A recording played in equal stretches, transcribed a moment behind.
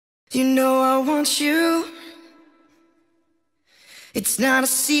You know I want you. It's not a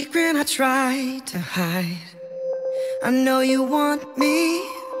secret I try to hide. I know you want me,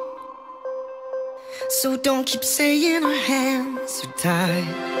 so don't keep saying our hands are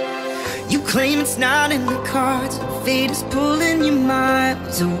tied. You claim it's not in the cards, fate is pulling you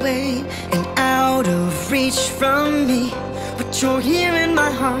miles away and out of reach from me. But you're here in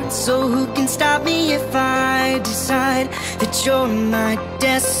my heart, so who can stop me if I decide that you're my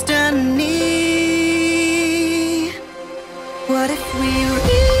destiny? What if we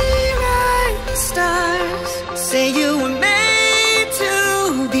rewrite the stars? Say you were made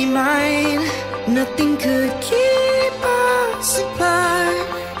to be mine. Nothing could keep us apart.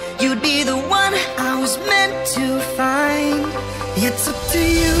 You'd be the one I was meant to find. It's up to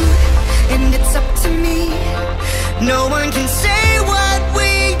you, and it's up to me. No one can say what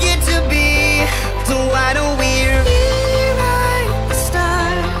we get to be. So why don't we rewrite the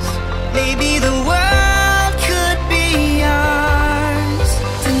stars? Maybe the world could be ours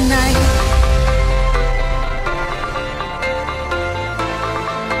tonight.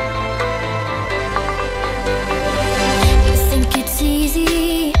 You think it's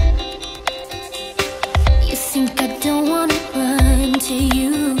easy? You think I don't wanna run to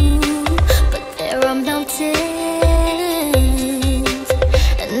you? But there are mountains,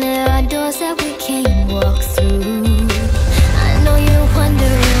 that we can't walk through. I know you're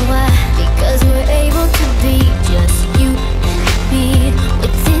wondering why, because we're able to be just you and me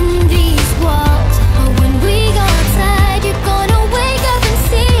within these walls. But when we go outside, you're gonna wake up and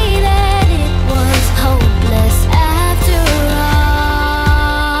see that it was hopeless after all.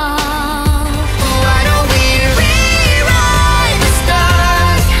 Why don't we rewrite the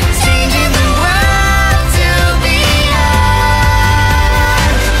stars, changing the world to be ours?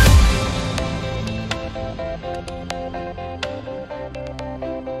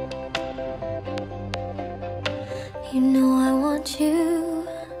 You know I want you.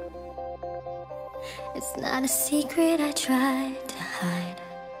 It's not a secret I tried to hide,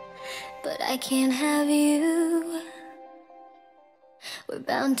 but I can't have you. We're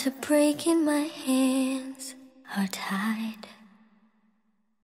bound to break and my hands are tied.